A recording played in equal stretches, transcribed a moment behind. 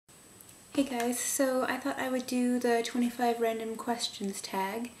Hey guys, so I thought I would do the 25 random questions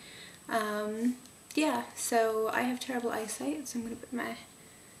tag. Yeah, so I have terrible eyesight, so I'm going to put my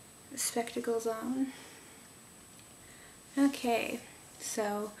spectacles on. Okay,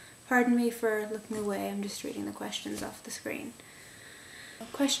 so pardon me for looking away, I'm just reading the questions off the screen.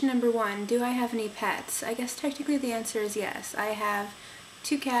 Question number 1, do I have any pets? I guess technically the answer is yes. I have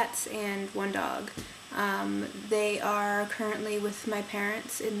 2 cats and 1 dog. They are currently with my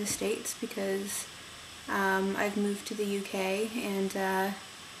parents in the States because I've moved to the UK, and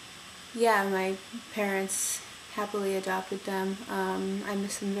yeah, my parents happily adopted them. I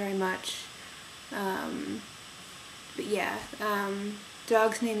miss them very much. But yeah,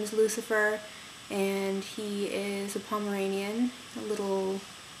 dog's name is Lucifer, and he is a Pomeranian, a little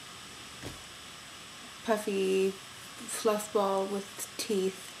puffy fluff ball with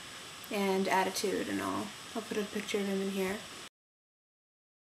teeth and attitude and all. I'll put a picture of him in here.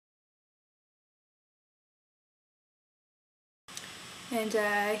 And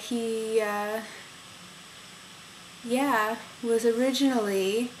he, yeah, was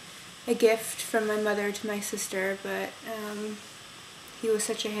originally a gift from my mother to my sister, but he was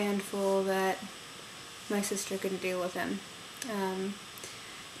such a handful that my sister couldn't deal with him.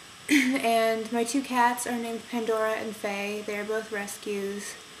 And my 2 cats are named Pandora and Faye. They're both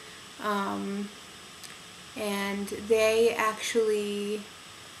rescues. And they actually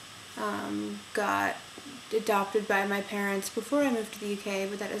got adopted by my parents before I moved to the UK,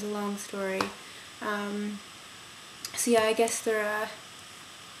 but that is a long story. So yeah, I guess they're,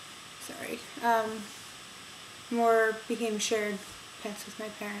 more became shared pets with my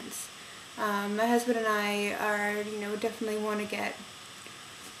parents. My husband and I are, definitely want to get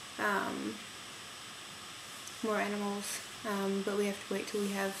more animals, but we have to wait till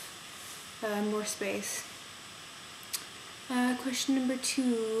we have more space. Question number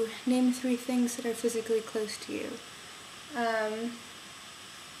 2, name 3 things that are physically close to you.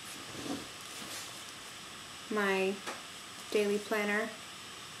 My daily planner,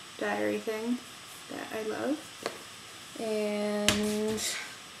 diary thing that I love, and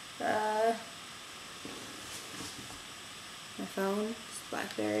my phone, it's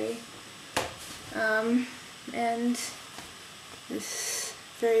BlackBerry, and this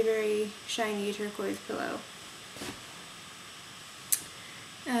very, very shiny turquoise pillow.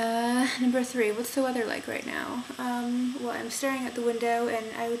 Number 3, what's the weather like right now? Well, I'm staring at the window and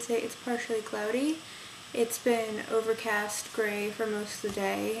I would say it's partially cloudy. It's been overcast gray for most of the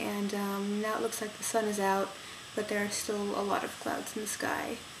day, and now it looks like the sun is out, but there are still a lot of clouds in the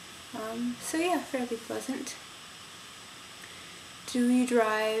sky. So yeah, fairly pleasant. Do you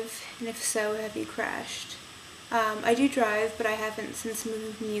drive, and if so, have you crashed? I do drive, but I haven't since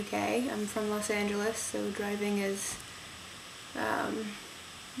moving from the UK. I'm from Los Angeles, so driving is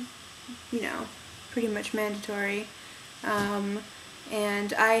pretty much mandatory.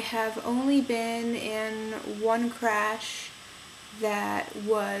 And I have only been in 1 crash that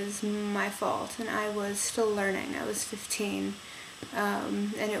was my fault, and I was still learning. I was 15,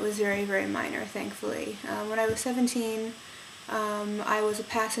 and it was very, very minor, thankfully. When I was 17, I was a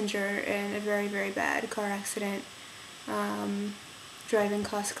passenger in a very, very bad car accident, driving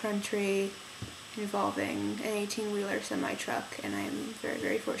cross country, involving an 18-wheeler semi-truck, and I am very,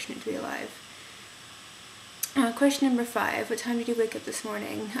 very fortunate to be alive. Question number 5, what time did you wake up this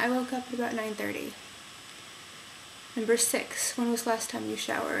morning? I woke up at about 9:30. Number 6, when was the last time you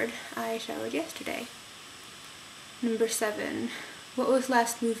showered? I showered yesterday. Number 7, what was the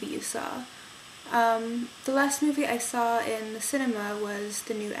last movie you saw? The last movie I saw in the cinema was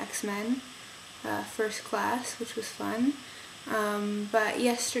the new X-Men, First Class, which was fun. But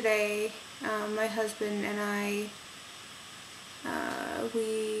yesterday, my husband and I,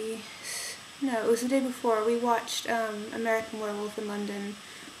 it was the day before, we watched American Werewolf in London,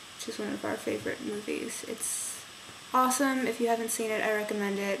 which is one of our favorite movies. It's awesome. If you haven't seen it, I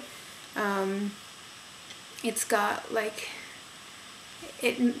recommend it. It's got, like,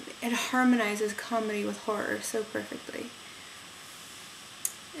 it harmonizes comedy with horror so perfectly.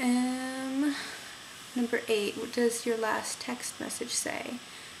 Number 8, what does your last text message say?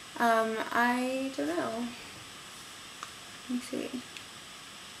 I don't know. Let me see.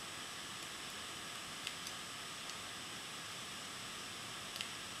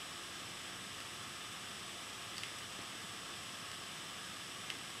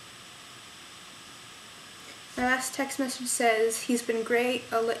 My last text message says, he's been great,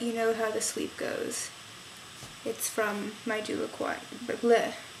 I'll let you know how the sleep goes. It's from my doula client.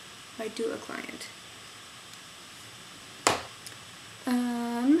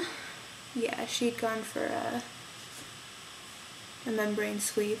 Yeah, she'd gone for a membrane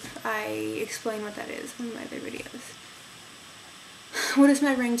sweep. I explain what that is in my other videos. What is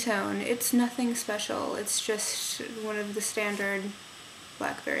my ringtone? It's nothing special. It's just one of the standard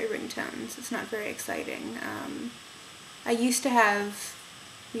BlackBerry ringtones. It's not very exciting. I used to have,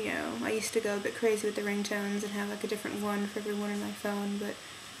 I used to go a bit crazy with the ringtones and have like a different one for every one in my phone, but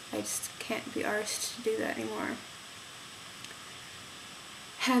I just can't be arsed to do that anymore.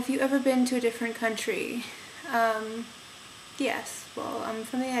 Have you ever been to a different country? Yes. Well, I'm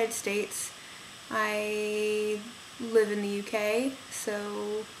from the United States. I live in the UK,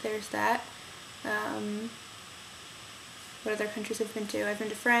 so there's that. What other countries I've been to? I've been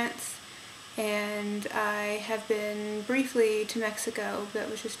to France, and I have been briefly to Mexico, that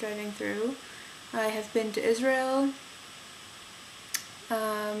was just driving through. I have been to Israel.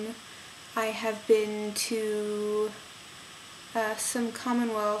 I have been to some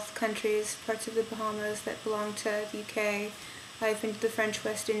Commonwealth countries, parts of the Bahamas that belong to the UK. I've been to the French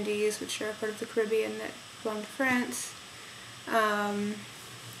West Indies, which are a part of the Caribbean that belong to France.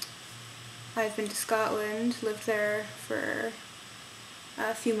 I've been to Scotland, lived there for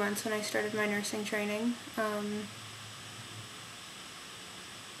a few months when I started my nursing training.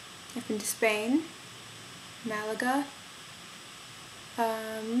 I've been to Spain, Malaga.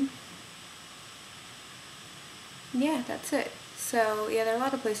 Yeah, that's it. So yeah, there are a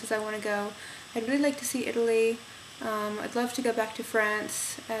lot of places I want to go. I'd really like to see Italy. I'd love to go back to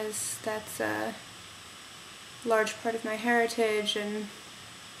France, as that's a large part of my heritage, and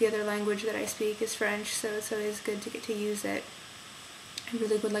the other language that I speak is French, so it's always good to get to use it. I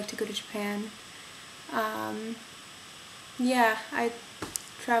really would like to go to Japan. Yeah,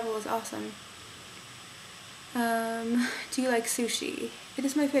 travel is awesome. Do you like sushi? It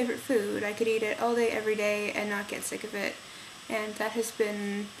is my favorite food. I could eat it all day, every day, and not get sick of it. And that has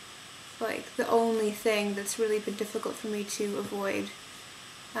been, like, the only thing that's really been difficult for me to avoid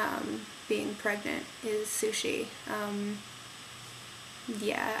being pregnant is sushi.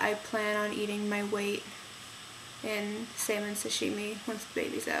 Yeah, I plan on eating my weight in salmon sashimi once the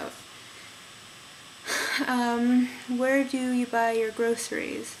baby's out. Where do you buy your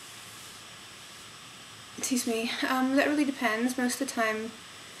groceries? Excuse me. That really depends. Most of the time,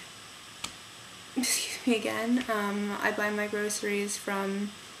 excuse me again, I buy my groceries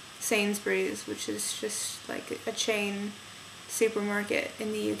from Sainsbury's, which is just like a chain supermarket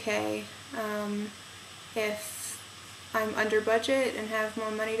in the UK. If I'm under budget and have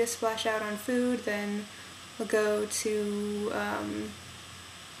more money to splash out on food, then I'll go to,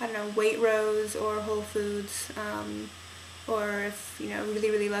 I don't know, Waitrose or Whole Foods, or if,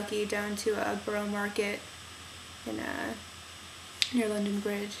 really lucky, down to a borough market in near London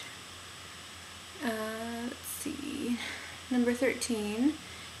Bridge. Let's see. Number 13.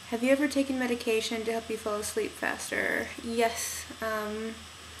 Have you ever taken medication to help you fall asleep faster? Yes.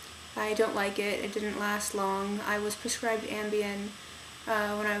 I don't like it. It didn't last long. I was prescribed Ambien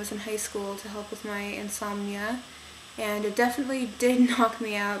when I was in high school to help with my insomnia, and it definitely did knock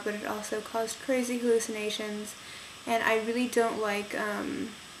me out, but it also caused crazy hallucinations, and I really don't like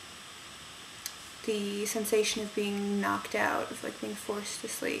the sensation of being knocked out, of like being forced to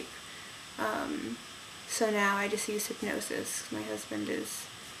sleep. So now I just use hypnosis. My husband is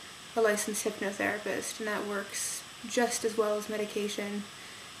a licensed hypnotherapist, and that works just as well as medication,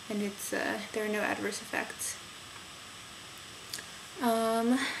 and there are no adverse effects.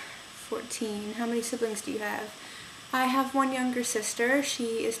 14. How many siblings do you have? I have one younger sister.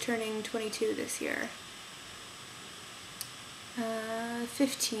 She is turning 22 this year.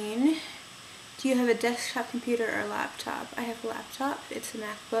 15. Do you have a desktop computer or a laptop? I have a laptop. It's a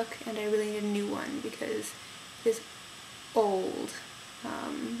MacBook, and I really need a new one because it is old.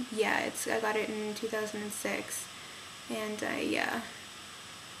 Yeah, I got it in 2006, and yeah,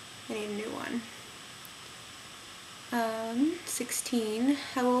 I need a new one. 16.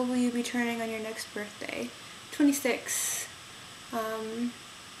 How old will you be turning on your next birthday? 26. Kind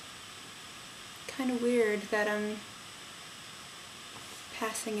of weird that I'm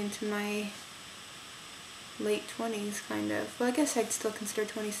passing into my late 20s, kind of. Well, I guess I'd still consider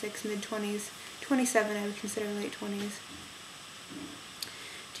 26 mid-20s. 27 I would consider late 20s.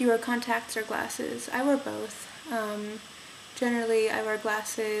 Do you wear contacts or glasses? I wear both. Generally, I wear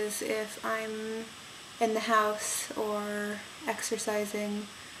glasses if I'm in the house or exercising,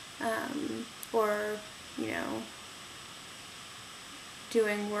 or,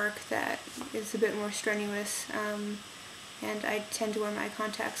 doing work that is a bit more strenuous, and I tend to wear my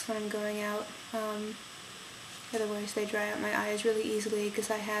contacts when I'm going out. Otherwise they dry out my eyes really easily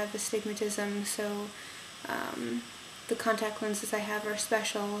because I have astigmatism, so the contact lenses I have are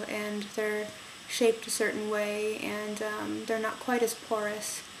special, and they're shaped a certain way, and they're not quite as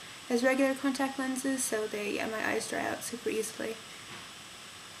porous as regular contact lenses, so my eyes dry out super easily.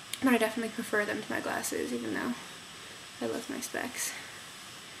 But I definitely prefer them to my glasses, even though I love my specs.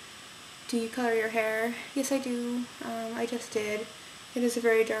 Do you color your hair? Yes, I do. I just did. It is a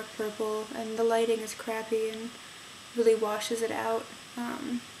very dark purple, and the lighting is crappy and really washes it out.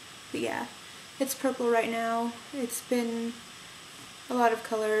 But yeah, it's purple right now. It's been a lot of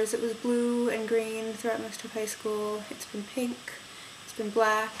colors. It was blue and green throughout most of high school. It's been pink. It's been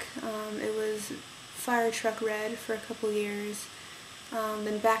black. It was fire truck red for a couple years.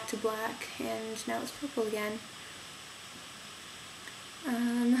 Then back to black, and now it's purple again.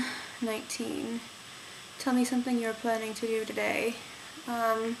 19. Tell me something you're planning to do today.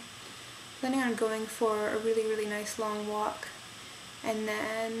 Planning on going for a really, really nice long walk, and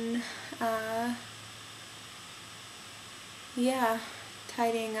then, yeah,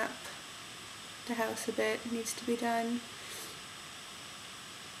 tidying up the house a bit needs to be done.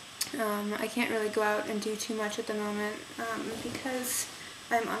 I can't really go out and do too much at the moment, because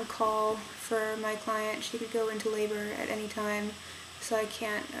I'm on call for my client. She could go into labor at any time, so I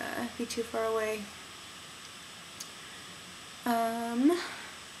can't be too far away.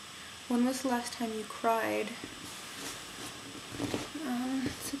 When was the last time you cried?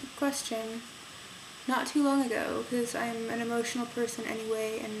 It's a good question. Not too long ago, because I'm an emotional person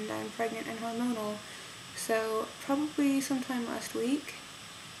anyway, and I'm pregnant and hormonal, so probably sometime last week.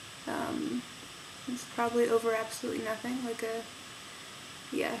 It's probably over absolutely nothing,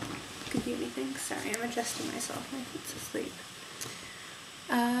 yeah, could be anything. Sorry, I'm adjusting myself, my foot's asleep.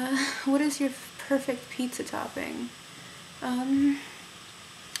 What is your perfect pizza topping?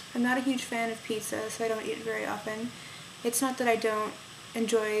 I'm not a huge fan of pizza, so I don't eat it very often. It's not that I don't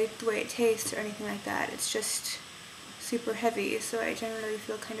enjoy the way it tastes or anything like that, it's just super heavy, so I generally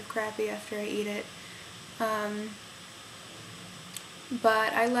feel kind of crappy after I eat it.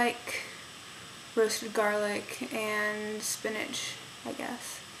 But I like roasted garlic and spinach, I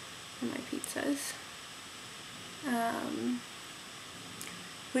guess, in my pizzas.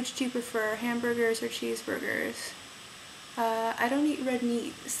 Which do you prefer, hamburgers or cheeseburgers? I don't eat red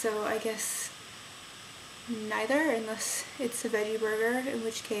meat, so I guess neither, unless it's a veggie burger, in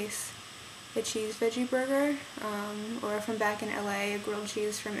which case a cheese veggie burger, or if I'm back in LA, a grilled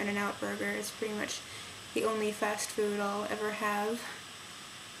cheese from In-N-Out Burger is pretty much the only fast food I'll ever have.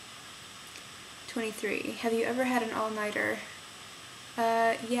 23. Have you ever had an all-nighter?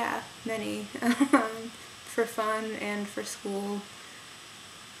 Yeah, many. For fun and for school.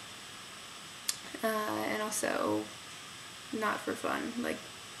 And also not for fun, like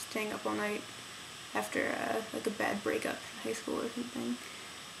staying up all night after like a bad breakup in high school or something.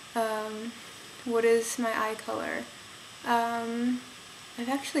 What is my eye color? I've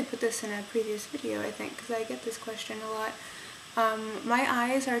actually put this in a previous video, I think, because I get this question a lot. My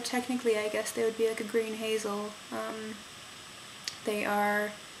eyes are technically, I guess they would be like a green hazel. They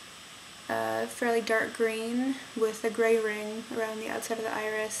are fairly dark green with a gray ring around the outside of the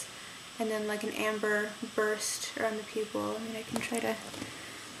iris, and then like an amber burst around the pupil. I mean, I can try to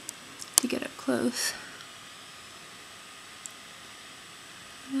get up close.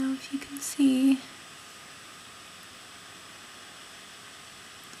 Now if you can see,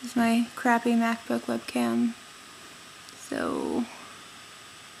 this is my crappy MacBook webcam. So,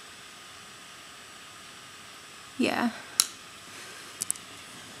 yeah.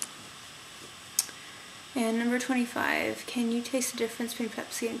 And number 25, can you taste the difference between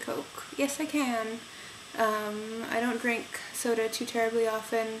Pepsi and Coke? Yes, I can. I don't drink soda too terribly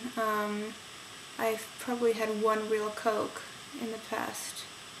often. I've probably had one real Coke in the past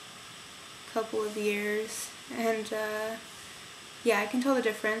couple of years, and yeah, I can tell the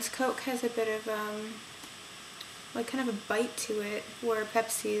difference. Coke has a bit of like kind of a bite to it, where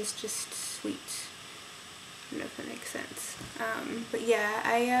Pepsi is just sweet. I don't know if that makes sense. But yeah,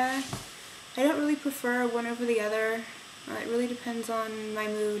 I don't really prefer one over the other. It really depends on my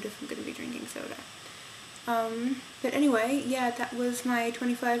mood if I'm going to be drinking soda. But anyway, yeah, that was my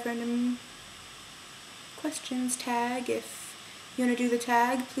 25 random questions tag. If you want to do the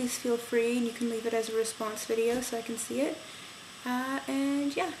tag, please feel free, and you can leave it as a response video so I can see it.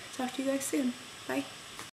 And yeah, talk to you guys soon. Bye.